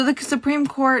So the Supreme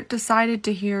Court decided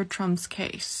to hear Trump's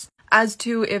case as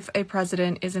to if a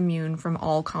president is immune from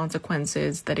all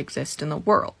consequences that exist in the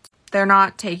world. They're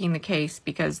not taking the case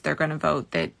because they're going to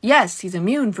vote that, yes, he's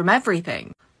immune from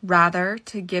everything. Rather,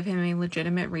 to give him a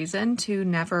legitimate reason to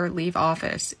never leave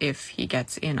office if he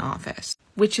gets in office.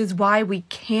 Which is why we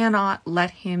cannot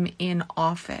let him in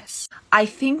office. I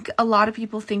think a lot of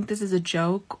people think this is a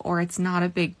joke or it's not a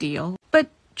big deal. But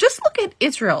just look at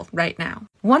Israel right now.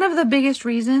 One of the biggest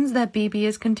reasons that Bibi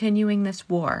is continuing this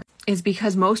war is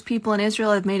because most people in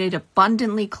Israel have made it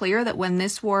abundantly clear that when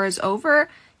this war is over,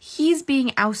 he's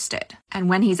being ousted. And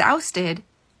when he's ousted,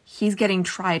 he's getting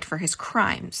tried for his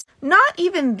crimes. Not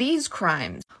even these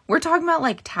crimes. We're talking about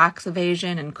like tax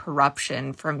evasion and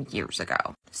corruption from years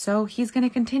ago. So he's going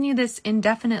to continue this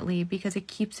indefinitely because it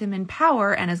keeps him in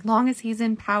power. And as long as he's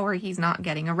in power, he's not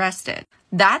getting arrested.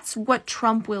 That's what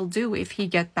Trump will do if he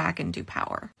gets back into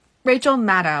power. Rachel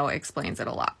Maddow explains it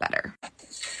a lot better.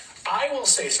 I will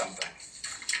say something.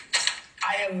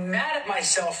 I am mad at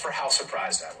myself for how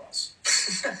surprised I was.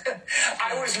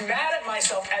 I was mad at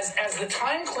myself as the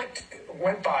time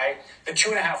went by, the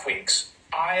 2.5 weeks.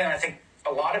 I think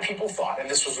a lot of people thought, and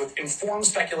this was with informed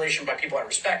speculation by people I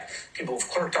respect, people who've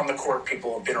clerked on the court,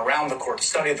 people who've been around the court,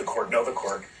 studied the court, know the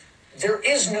court. There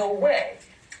is no way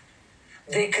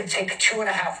they could take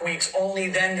 2.5 weeks only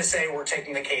then to say we're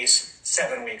taking the case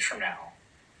 7 weeks from now.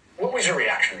 What was your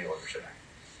reaction to the order today?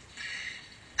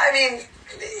 I mean,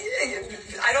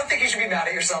 I don't think you should be mad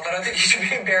at yourself. I don't think you should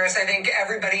be embarrassed. I think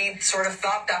everybody sort of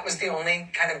thought that was the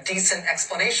only kind of decent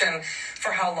explanation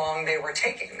for how long they were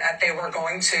taking, that they were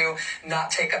going to not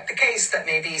take up the case, that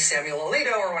maybe Samuel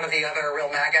Alito or one of the other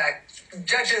real MAGA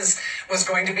judges was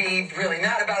going to be really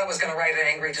mad about it, was going to write an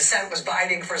angry dissent, was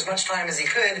biding for as much time as he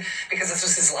could because this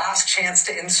was his last chance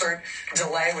to insert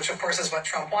delay, which of course is what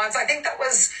Trump wants. I think that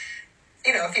was,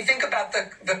 if you think about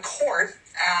the court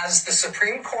as the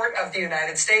Supreme Court of the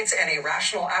United States and a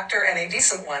rational actor and a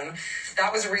decent one,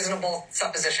 that was a reasonable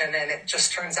supposition, and it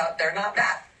just turns out they're not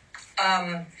that.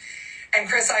 And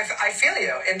Chris, I feel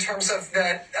you in terms of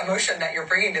the emotion that you're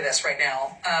bringing to this right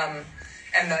now,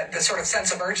 and the sort of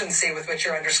sense of urgency with which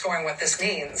you're underscoring what this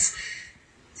means.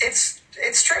 It's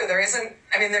true. There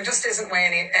just isn't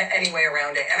any way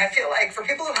around it. And I feel like for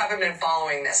people who haven't been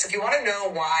following this, if you want to know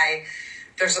why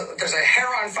there's a hair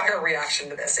on fire reaction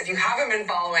to this, if you haven't been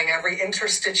following every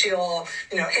interstitial,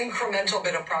 incremental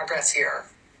bit of progress here,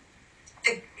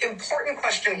 the important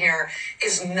question here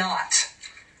is not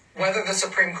whether the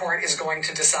Supreme Court is going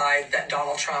to decide that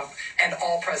Donald Trump and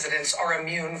all presidents are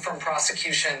immune from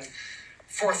prosecution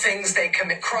for crimes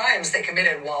they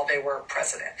committed while they were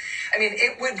president. I mean,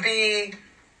 it would be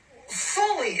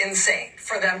fully insane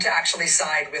for them to actually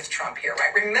side with Trump here,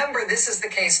 right? Remember, this is the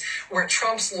case where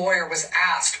Trump's lawyer was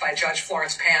asked by Judge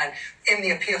Florence Pan in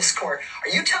the appeals court, are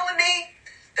you telling me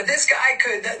that this guy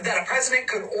that a president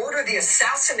could order the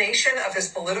assassination of his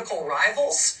political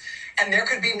rivals and there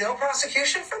could be no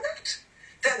prosecution for that?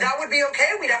 That would be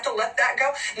okay? We'd have to let that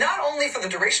go? Not only for the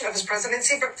duration of his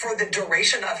presidency, but for the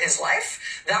duration of his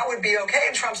life? That would be okay?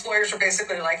 And Trump's lawyers were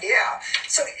basically like, yeah.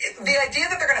 So the idea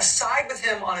that they're going to side with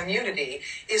him on immunity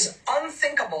is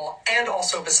unthinkable and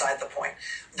also beside the point.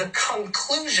 The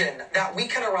conclusion that we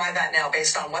can arrive at now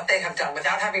based on what they have done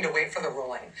without having to wait for the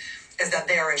ruling is that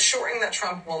they are ensuring that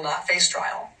Trump will not face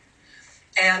trial.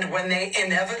 And when they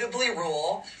inevitably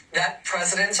rule that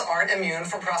presidents aren't immune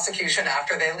from prosecution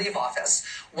after they leave office,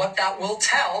 what that will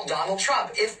tell Donald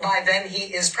Trump, if by then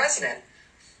he is president,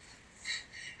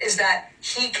 is that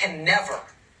he can never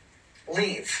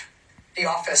leave the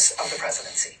office of the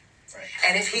presidency. Right.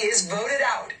 And if he is voted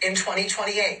out in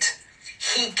 2028,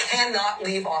 he cannot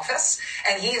leave office,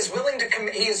 and he is willing to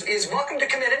he is welcome to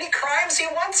commit any crimes he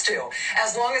wants to,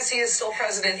 as long as he is still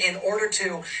president, in order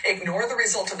to ignore the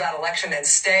result of that election and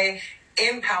stay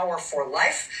in power for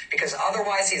life, because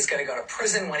otherwise he is going to go to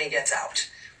prison when he gets out.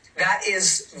 That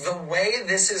is the way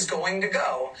this is going to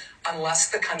go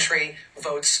unless the country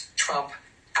votes Trump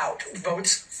out,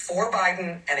 votes for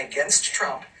Biden and against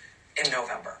Trump in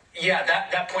November. Yeah,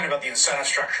 that point about the incentive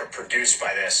structure produced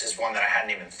by this is one that I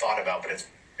hadn't even thought about, but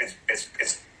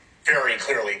it's very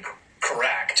clearly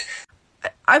correct.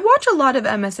 I watch a lot of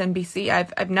MSNBC.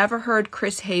 I've never heard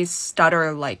Chris Hayes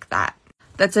stutter like that.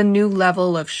 That's a new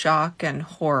level of shock and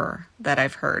horror that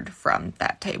I've heard from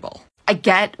that table. I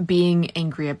get being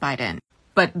angry at Biden,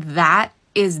 but that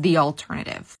is the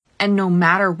alternative. And no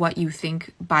matter what you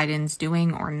think Biden's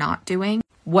doing or not doing,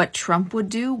 what Trump would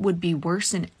do would be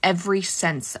worse in every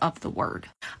sense of the word.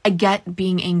 I get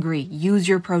being angry. Use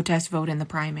your protest vote in the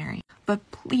primary. But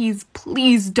please,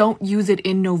 please don't use it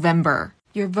in November.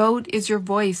 Your vote is your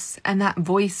voice, and that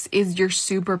voice is your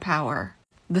superpower.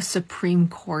 The Supreme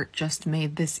Court just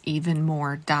made this even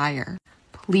more dire.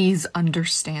 Please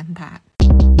understand that.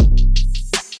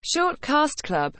 Short Cast Club